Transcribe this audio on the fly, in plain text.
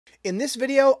In this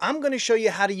video, I'm going to show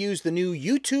you how to use the new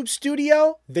YouTube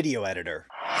Studio video editor.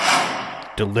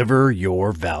 Deliver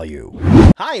your value.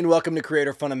 Hi, and welcome to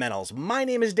Creator Fundamentals. My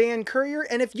name is Dan Courier,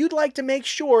 and if you'd like to make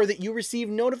sure that you receive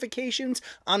notifications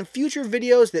on future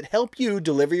videos that help you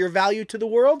deliver your value to the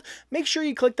world, make sure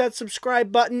you click that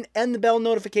subscribe button and the bell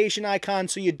notification icon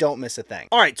so you don't miss a thing.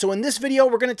 All right, so in this video,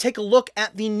 we're going to take a look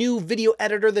at the new video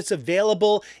editor that's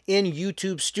available in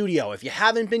YouTube Studio. If you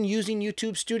haven't been using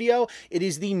YouTube Studio, it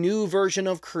is the new version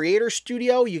of Creator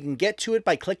Studio. You can get to it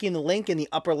by clicking the link in the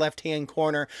upper left-hand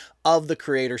corner of the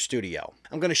Creator Studio.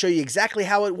 I'm going to show you exactly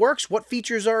how it works, what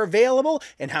features are available,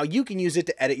 and how you can use it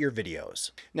to edit your videos.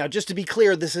 Now, just to be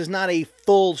clear, this is not a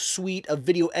full suite of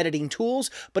video editing tools,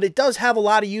 but it does have a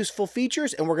lot of useful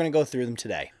features, and we're going to go through them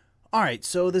today. All right,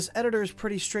 so this editor is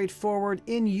pretty straightforward.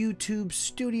 In YouTube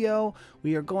Studio,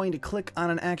 we are going to click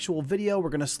on an actual video. We're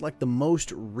going to select the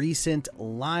most recent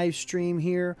live stream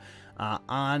here.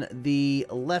 On the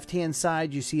left-hand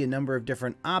side, you see a number of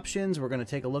different options. We're going to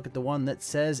take a look at the one that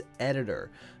says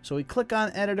Editor. So we click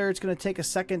on Editor. It's going to take a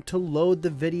second to load the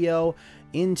video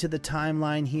into the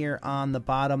timeline here on the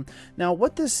bottom. Now,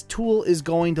 what this tool is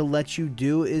going to let you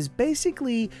do is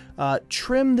basically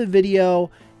trim the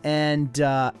video and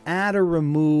add or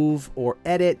remove or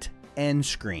edit end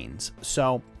screens.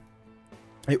 So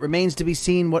it remains to be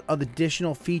seen what other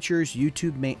additional features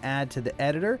YouTube may add to the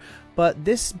editor, but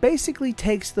this basically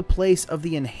takes the place of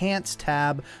the Enhance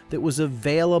tab that was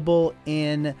available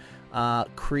in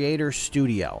Creator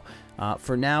Studio.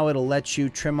 For now, it'll let you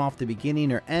trim off the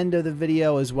beginning or end of the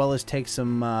video, as well as take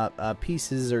some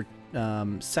pieces or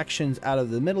sections out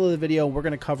of the middle of the video. We're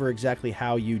going to cover exactly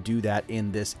how you do that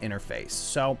in this interface.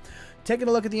 So, taking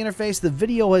a look at the interface, the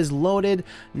video has loaded.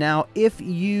 Now, if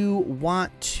you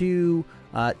want to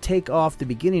take off the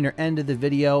beginning or end of the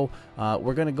video,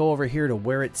 we're going to go over here to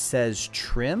where it says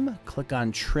Trim. Click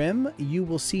on Trim. You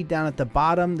will see down at the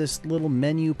bottom this little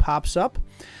menu pops up.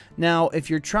 Now, if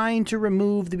you're trying to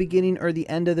remove the beginning or the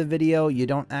end of the video, you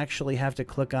don't actually have to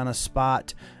click on a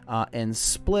spot and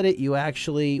split it. You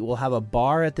actually will have a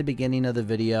bar at the beginning of the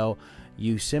video.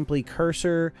 You simply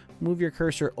move your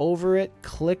cursor over it,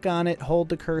 click on it, hold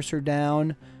the cursor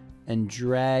down, and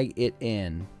drag it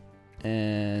in.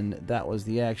 And that was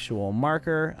the actual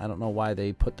marker. I don't know why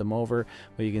they put them over,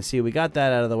 but you can see we got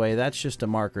that out of the way. That's just a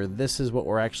marker. This is what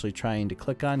we're actually trying to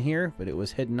click on here, but it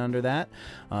was hidden under that.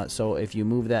 So if you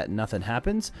move that, nothing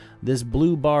happens. This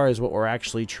blue bar is what we're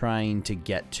actually trying to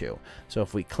get to. So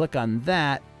if we click on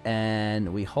that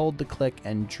and we hold the click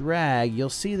and drag,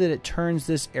 you'll see that it turns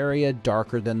this area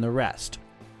darker than the rest.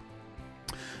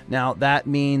 Now that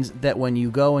means that when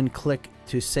you go and click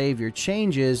to save your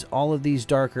changes, all of these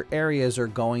darker areas are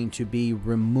going to be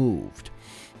removed.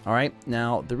 All right,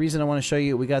 now the reason I want to show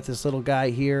you, we got this little guy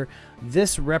here.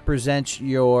 This represents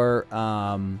your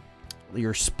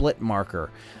split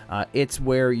marker. It's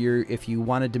where if you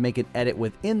wanted to make an edit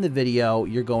within the video,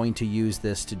 you're going to use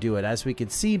this to do it. As we can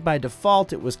see, by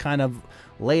default, it was kind of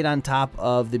laid on top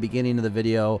of the beginning of the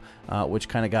video, which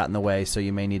kind of got in the way, so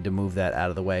you may need to move that out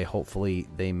of the way. Hopefully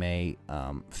they may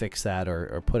fix that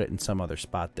or put it in some other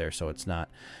spot there so it's not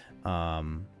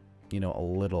you know, a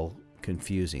little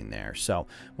confusing there. So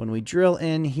when we drill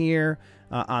in here,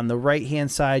 on the right hand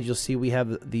side, you'll see we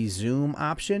have the zoom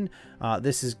option.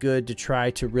 This is good to try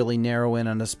to really narrow in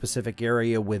on a specific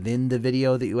area within the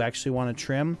video that you actually want to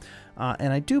trim.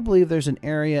 And I do believe there's an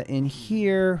area in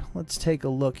here. Let's take a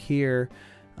look here,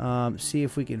 see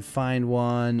if we can find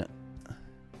one.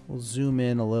 We'll zoom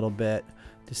in a little bit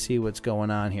to see what's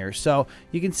going on here. So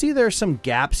you can see there's some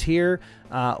gaps here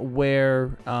where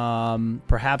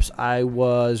perhaps I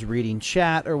was reading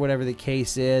chat or whatever the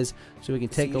case is. So we can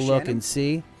take a look and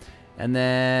see. And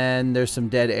then there's some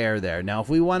dead air there. Now, if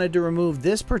we wanted to remove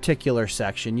this particular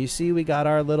section, you see we got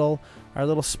our little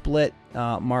split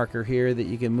marker here that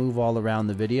you can move all around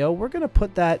the video. We're going to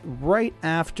put that right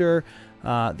after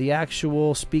the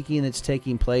actual speaking that's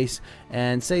taking place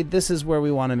and say this is where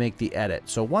we want to make the edit.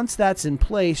 So once that's in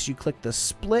place, you click the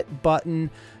split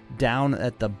button down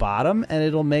at the bottom and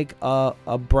it'll make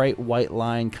a bright white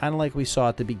line, kind of like we saw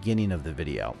at the beginning of the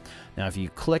video. Now if you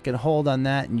click and hold on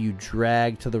that and you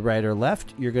drag to the right or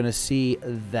left, you're going to see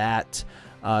that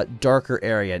darker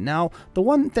area. Now, the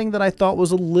one thing that I thought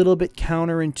was a little bit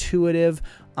counterintuitive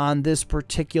on this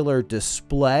particular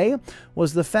display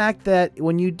was the fact that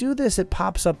when you do this, it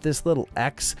pops up this little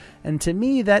X, and to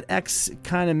me that X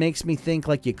kind of makes me think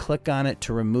like you click on it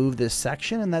to remove this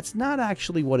section, and that's not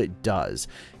actually what it does.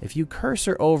 If you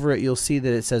cursor over it, you'll see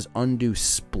that it says undo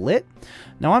split.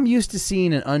 Now I'm used to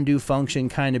seeing an undo function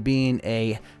kind of being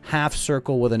a half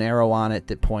circle with an arrow on it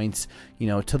that points, you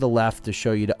know, to the left to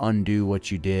show you to undo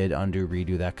what you did, undo,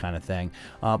 redo, that kind of thing.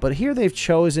 But here they've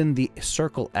chosen the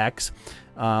circle X,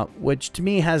 which to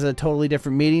me has a totally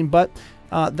different meaning, but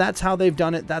that's how they've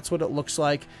done it. That's what it looks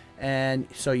like. And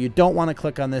so you don't want to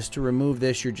click on this to remove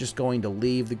this. You're just going to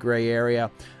leave the gray area.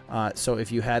 So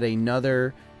if you had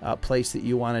another place that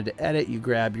you wanted to edit, you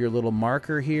grab your little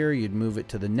marker here, you'd move it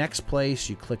to the next place,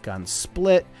 you click on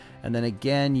split, and then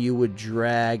again you would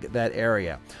drag that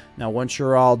area. Now once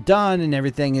you're all done and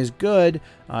everything is good,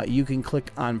 you can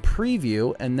click on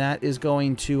preview, and that is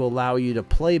going to allow you to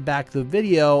play back the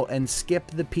video and skip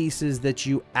the pieces that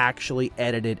you actually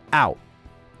edited out.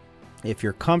 If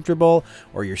you're comfortable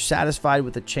or you're satisfied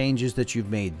with the changes that you've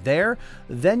made there,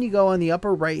 then you go in the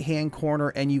upper right hand corner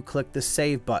and you click the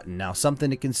save button. Now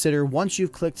something to consider once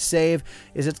you've clicked save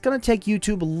is it's going to take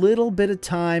YouTube a little bit of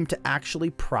time to actually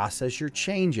process your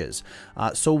changes.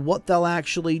 So what they'll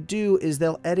actually do is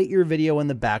they'll edit your video in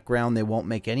the background. They won't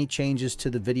make any changes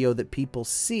to the video that people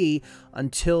see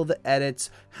until the edits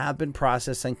have been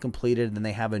processed and completed and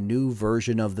they have a new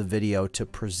version of the video to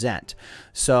present.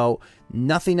 So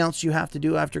nothing else you have to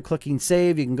do after clicking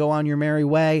save. You can go on your merry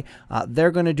way.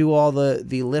 They're going to do all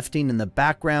the lifting in the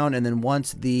background, and then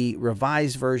once the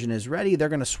revised version is ready, they're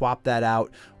going to swap that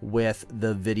out with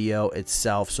the video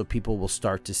itself, so people will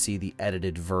start to see the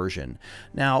edited version.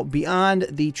 Now, beyond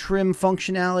the trim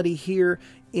functionality here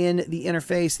in the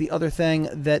interface, the other thing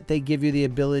that they give you the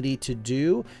ability to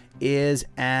do is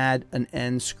add an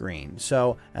end screen.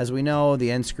 So as we know,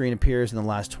 the end screen appears in the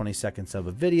last 20 seconds of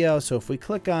a video. So if we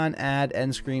click on add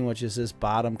end screen, which is this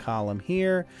bottom column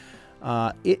here,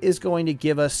 it is going to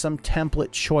give us some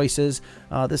template choices.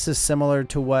 This is similar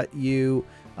to what you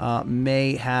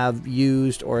may have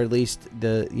used, or at least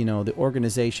the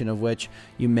organization of which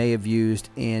you may have used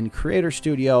in Creator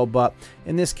Studio. But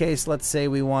in this case, let's say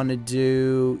we want to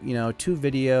do 2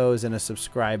 videos and a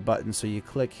subscribe button. So you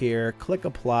click here, click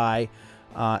apply,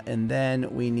 and then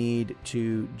we need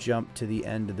to jump to the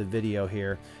end of the video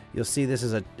here. You'll see this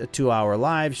is a 2-hour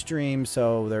live stream,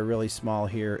 so they're really small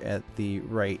here at the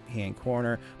right hand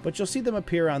corner, but you'll see them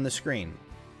appear on the screen.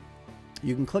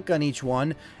 You can click on each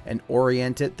one and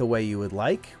orient it the way you would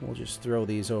like. We'll just throw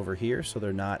these over here so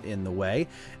they're not in the way.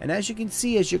 And as you can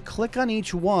see, as you click on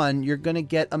each one, you're going to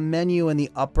get a menu in the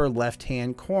upper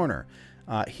left-hand corner.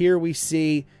 Here we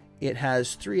see it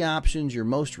has 3 options: your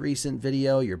most recent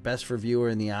video, your best for viewer,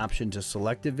 and the option to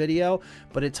select a video.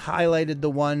 But it's highlighted the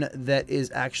one that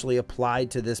is actually applied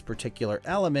to this particular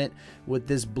element with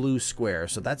this blue square.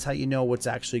 So that's how you know what's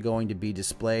actually going to be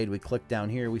displayed. We click down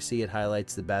here, we see it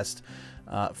highlights the best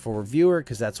for viewer,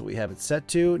 because that's what we have it set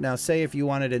to. Now say if you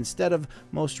wanted, instead of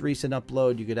most recent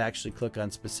upload, you could actually click on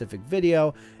specific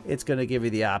video. It's going to give you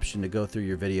the option to go through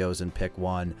your videos and pick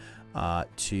one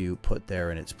to put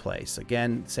there in its place.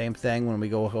 Again, same thing when we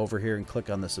go over here and click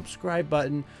on the subscribe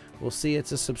button. We'll see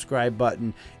it's a subscribe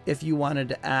button. If you wanted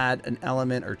to add an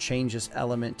element or change this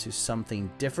element to something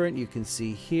different, you can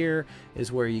see here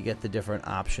is where you get the different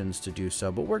options to do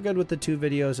so. But we're good with the 2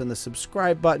 videos and the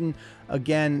subscribe button.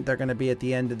 Again, they're going to be at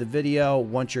the end of the video.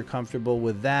 Once you're comfortable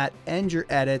with that and your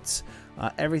edits,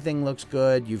 everything looks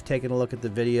good. You've taken a look at the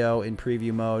video in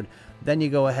preview mode. Then you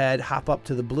go ahead, hop up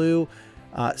to the blue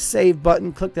save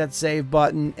button, click that save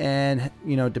button, and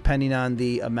depending on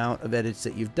the amount of edits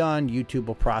that you've done, YouTube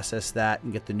will process that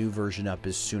and get the new version up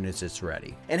as soon as it's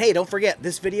ready. And hey, don't forget,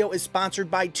 this video is sponsored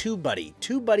by TUBEBUDDY.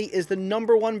 TUBEBUDDY is the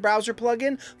 #1 browser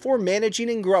plugin for managing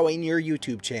and growing your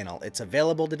YouTube channel. It's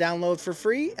available to download for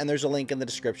free, and there's a link in the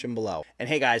description below. And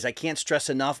hey guys, I can't stress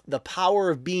enough the power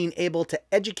of being able to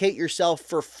educate yourself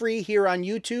for free here on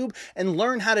YouTube and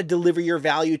learn how to deliver your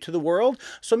value to the world.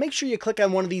 So make sure you click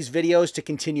on one of these videos to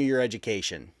continue your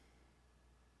education.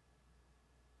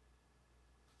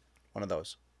 One of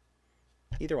those.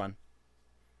 Either one.